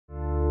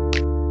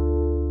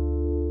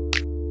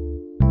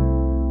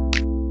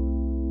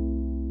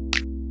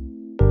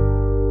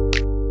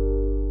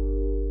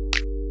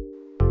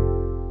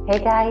Hey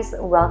guys,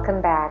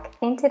 welcome back.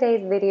 In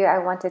today's video, I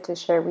wanted to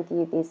share with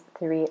you these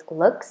 3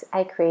 looks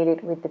I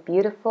created with the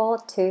beautiful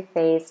Too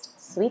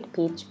Faced Sweet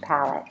Peach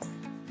palette.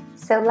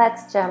 So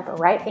let's jump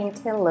right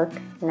into look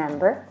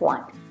number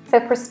 1.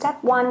 So for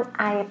step 1,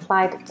 I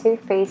applied Too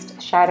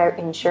Faced Shadow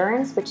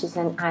Insurance, which is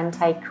an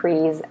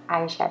anti-crease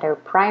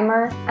eyeshadow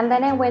primer. And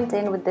then I went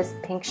in with this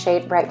pink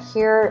shade right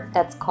here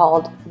that's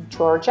called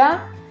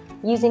Georgia,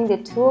 using the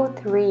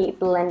 203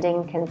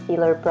 Blending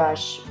Concealer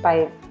Brush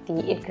by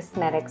the It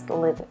Cosmetics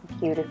Live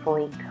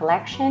Beautifully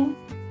collection.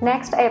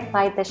 Next, I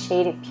applied the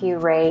shade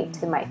Puree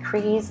to my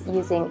crease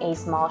using a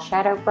small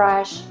shadow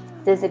brush.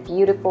 This is a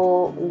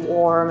beautiful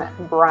warm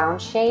brown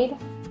shade.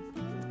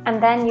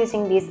 And then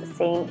using this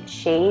same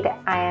shade,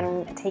 I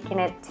am taking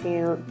it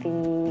to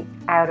the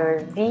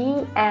outer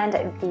V and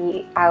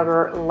the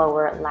outer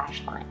lower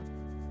lash line.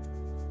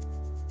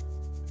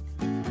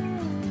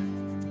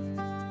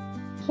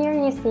 Here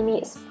you see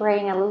me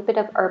spraying a little bit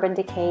of Urban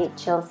Decay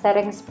Chill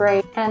Setting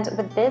Spray, and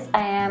with this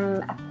I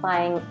am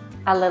applying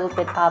a little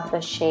bit of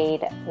the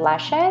shade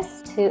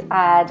Lashes to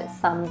add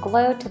some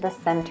glow to the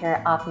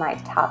center of my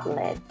top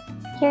lid.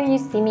 Here you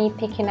see me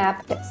picking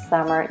up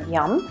Summer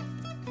Yum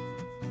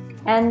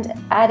and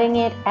adding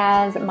it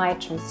as my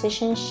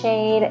transition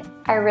shade.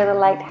 I really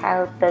liked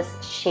how this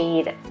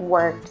shade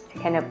worked to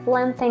kind of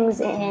blend things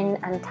in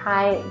and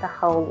tie the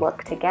whole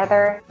look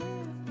together.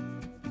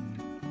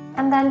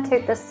 And then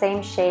took the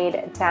same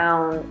shade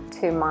down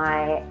to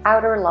my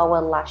outer lower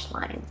lash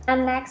line.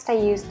 And next I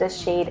used the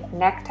shade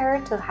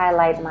Nectar to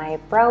highlight my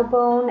brow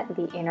bone,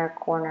 the inner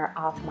corner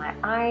of my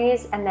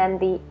eyes, and then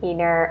the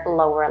inner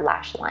lower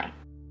lash line.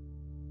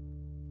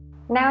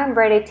 Now I'm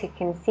ready to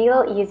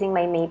conceal using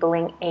my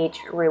Maybelline Age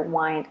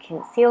Rewind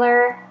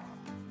Concealer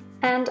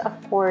and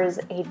of course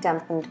a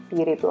dampened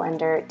beauty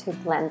blender to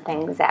blend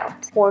things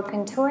out. For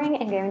contouring,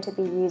 I'm going to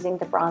be using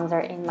the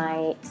bronzer in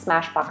my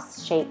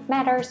Smashbox Shape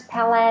Matters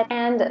palette,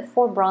 and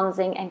for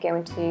bronzing I'm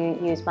going to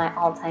use my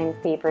all-time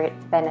favorite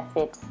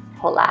Benefit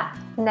Hola.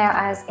 Now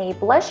as a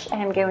blush,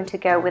 I'm going to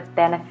go with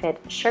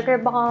Benefit Sugar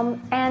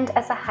Bomb, and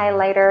as a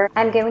highlighter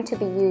I'm going to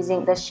be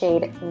using the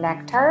shade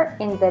Nectar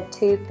in the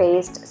Too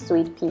Faced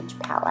Sweet Peach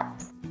palette.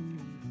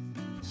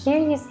 Here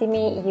you see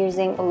me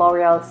using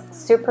L'Oreal's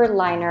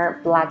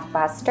Superliner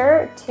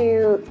Blackbuster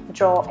to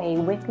draw a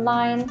wing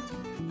line.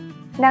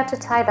 Now to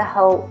tie the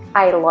whole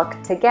eye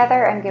look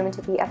together, I'm going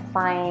to be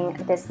applying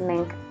this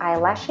mink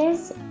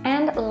eyelashes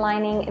and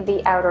lining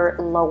the outer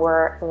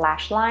lower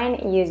lash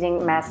line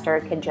using Master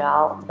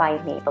Kajal by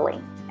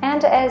Maybelline.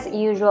 And as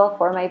usual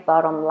for my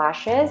bottom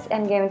lashes,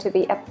 I'm going to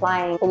be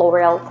applying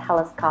L'Oreal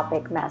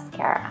Telescopic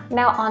Mascara.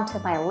 Now onto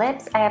my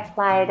lips, I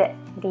applied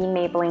the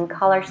Maybelline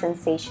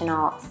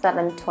ColorSensational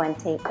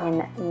 720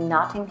 in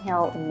Notting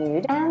Hill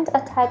Nude and a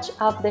touch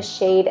of the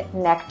shade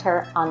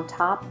Nectar on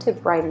top to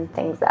brighten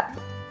things up.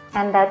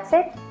 And that's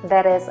it.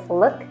 That is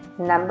look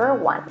number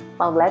 1.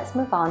 Well, let's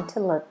move on to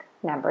look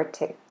number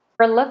 2.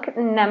 For look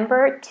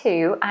number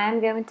 2,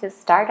 I'm going to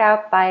start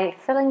out by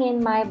filling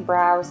in my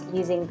brows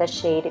using the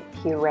shade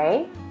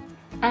Puree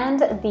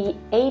and the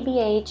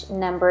ABH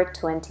number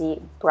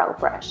 20 brow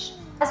brush.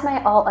 As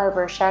my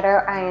all-over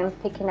shadow, I am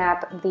picking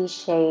up the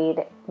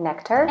shade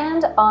Nectar,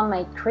 and on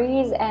my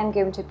crease, I'm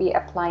going to be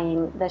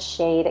applying the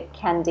shade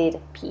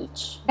Candid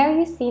Peach. Now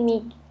you see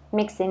me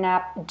mixing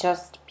up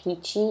just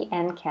Peachy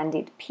and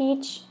Candid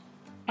Peach,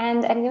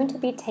 and I'm going to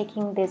be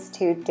taking these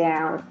two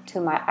down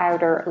to my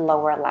outer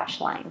lower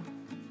lash line.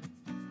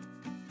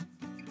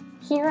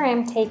 Here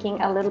I'm taking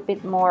a little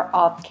bit more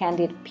of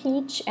Candid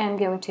Peach and I'm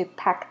going to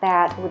pack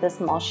that with a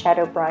small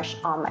shadow brush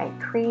on my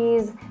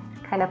crease,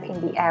 kind of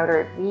in the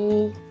outer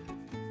V.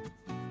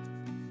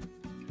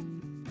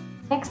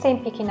 Next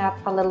I'm picking up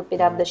a little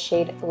bit of the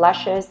shade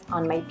Luscious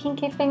on my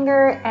pinky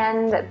finger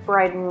and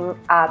brighten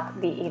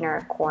up the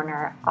inner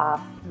corner of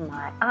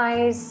my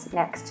eyes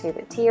next to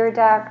the tear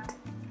duct.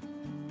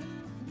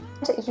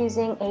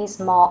 Using a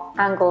small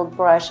angled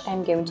brush,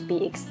 I'm going to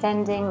be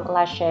extending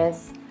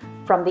lashes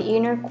from the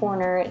inner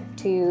corner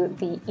to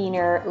the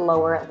inner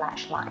lower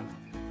lash line.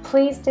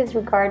 Please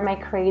disregard my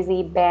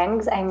crazy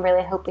bangs. I'm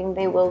really hoping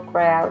they will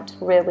grow out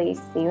really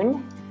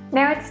soon.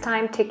 Now it's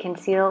time to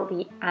conceal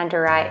the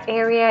under eye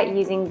area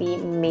using the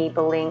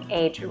Maybelline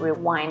Age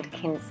Rewind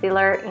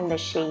Concealer in the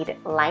shade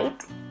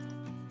Light.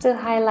 To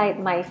highlight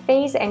my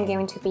face, I'm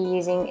going to be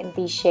using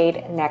the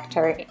shade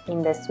Nectar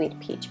in the Sweet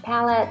Peach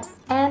palette.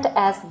 And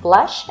as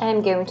blush,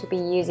 I'm going to be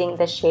using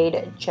the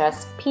shade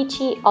Just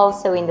Peachy,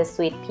 also in the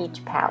Sweet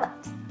Peach palette.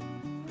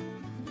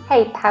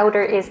 Hey,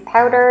 powder is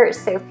powder,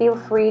 so feel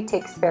free to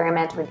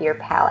experiment with your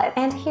palette.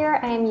 And here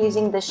I am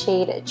using the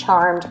shade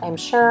Charmed, I'm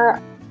sure,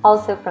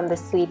 also from the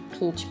Sweet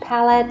Peach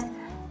palette,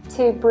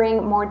 to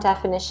bring more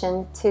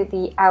definition to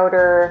the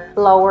outer,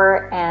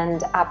 lower,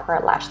 and upper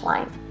lash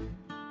line.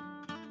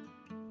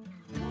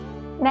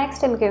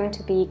 Next, I'm going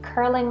to be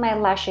curling my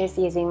lashes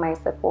using my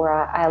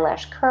Sephora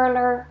eyelash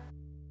curler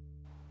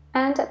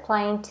and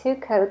applying 2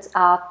 coats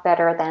of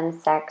Better Than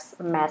Sex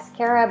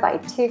mascara by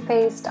Too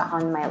Faced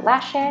on my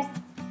lashes.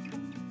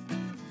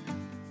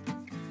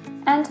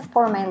 And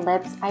for my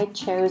lips, I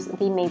chose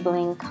the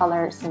Maybelline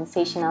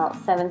ColorSensational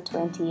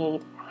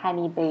 728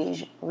 Honey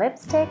Beige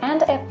lipstick,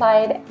 and I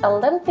applied a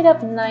little bit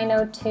of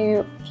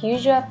 902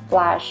 Fuschia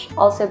Flash,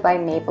 also by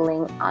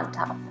Maybelline, on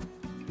top.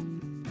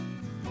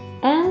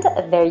 And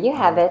there you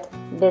have it.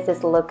 This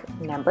is look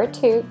number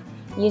 2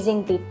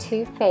 using the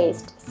Too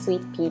Faced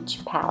Sweet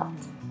Peach palette.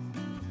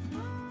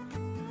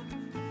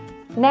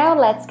 Now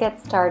let's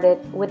get started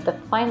with the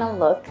final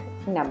look,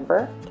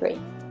 number 3.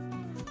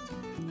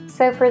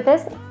 So for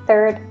this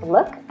third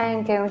look,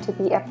 I'm going to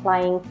be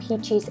applying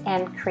Peaches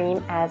and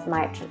Cream as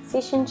my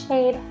transition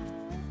shade.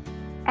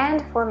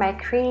 And for my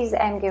crease,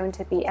 I'm going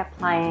to be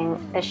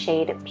applying the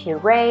shade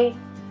Puree.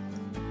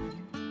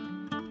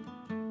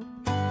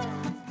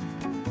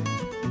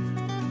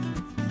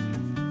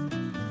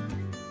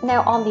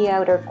 Now on the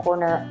outer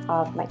corner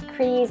of my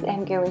crease,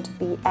 I'm going to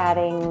be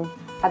adding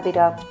a bit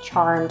of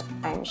Charmed,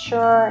 I'm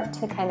Sure,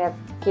 to kind of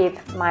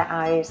give my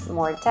eyes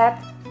more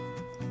depth.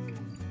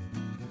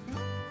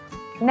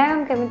 Now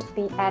I'm going to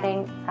be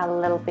adding a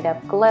little bit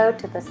of glow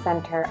to the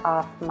center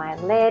of my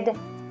lid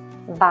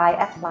by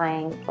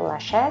applying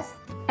blushes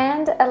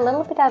and a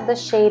little bit of the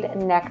shade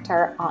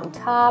Nectar on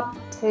top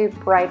to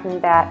brighten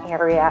that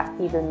area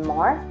even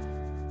more.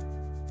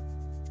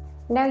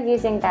 Now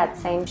using that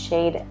same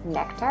shade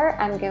Nectar,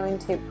 I'm going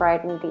to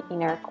brighten the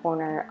inner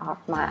corner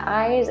of my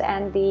eyes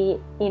and the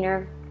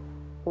inner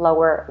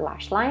lower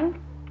lash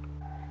line.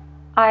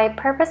 I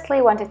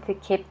purposely wanted to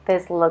keep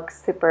this look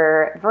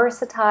super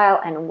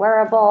versatile and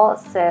wearable,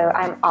 so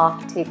I'm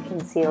off to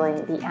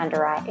concealing the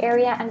under eye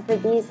area, and for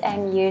these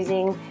I'm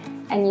using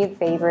a new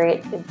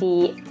favorite,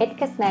 the IT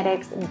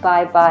Cosmetics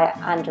Bye Bye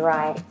Under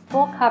Eye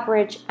Full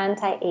Coverage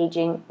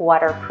Anti-Aging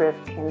Waterproof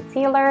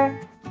Concealer,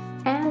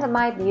 and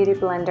my beauty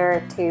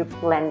blender to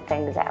blend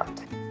things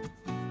out.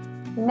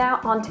 Now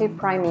on to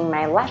priming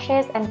my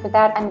lashes, and for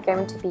that I'm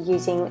going to be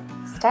using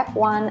step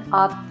 1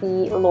 of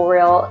the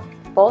L'Oreal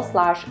False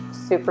Lash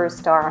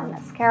Superstar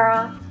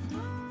Mascara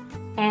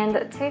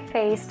and Too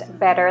Faced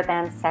Better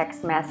Than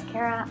Sex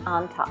Mascara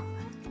on top.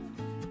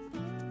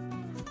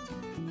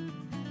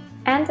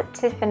 And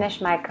to finish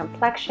my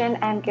complexion,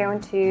 I'm going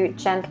to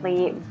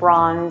gently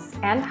bronze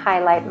and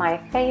highlight my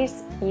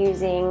face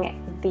using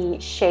the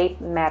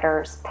Shape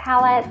Matters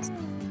palette.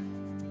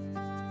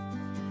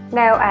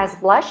 Now as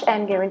blush,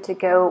 I'm going to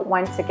go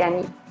once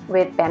again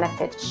with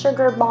Benefit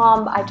Sugar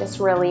Bomb. I just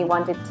really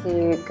wanted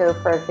to go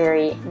for a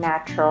very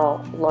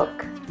natural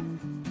look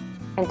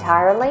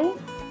entirely.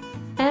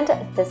 And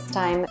this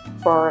time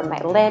for my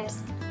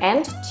lips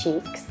and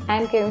cheeks,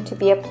 I'm going to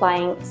be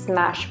applying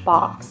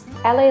Smashbox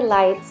LA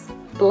Lights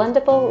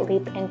Blendable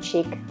Lip and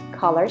Cheek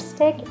Color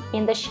Stick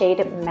in the shade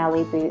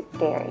Malibu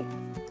Berry.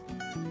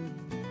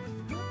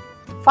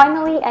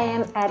 Finally, I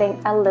am adding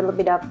a little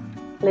bit of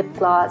lip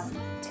gloss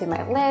to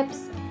my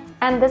lips,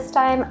 and this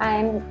time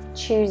I'm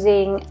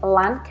choosing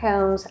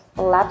Lancome's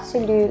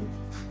L'Absolu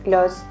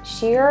Gloss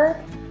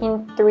Sheer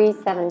in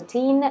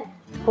 317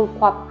 Pourquoi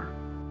Pas.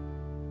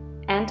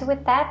 And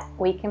with that,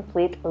 we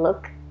complete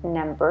look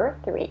number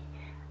 3.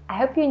 I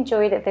hope you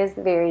enjoyed this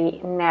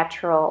very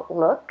natural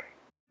look.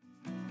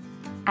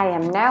 I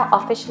am now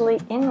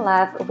officially in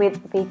love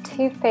with the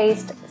Too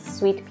Faced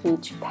Sweet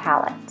Peach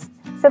palette.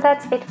 So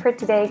that's it for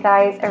today,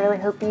 guys. I really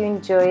hope you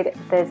enjoyed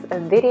this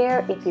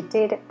video. If you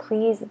did,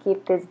 please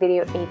give this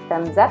video a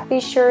thumbs up. Be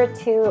sure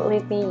to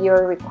leave me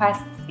your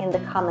requests in the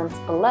comments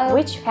below.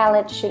 Which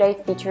palette should I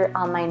feature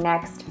on my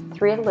next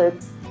 3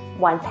 looks,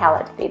 1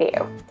 palette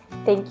video?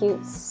 Thank you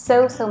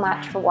so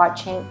much for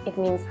watching. It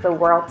means the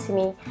world to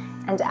me,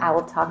 and I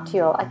will talk to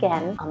you all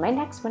again on my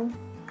next one.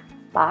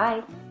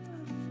 Bye!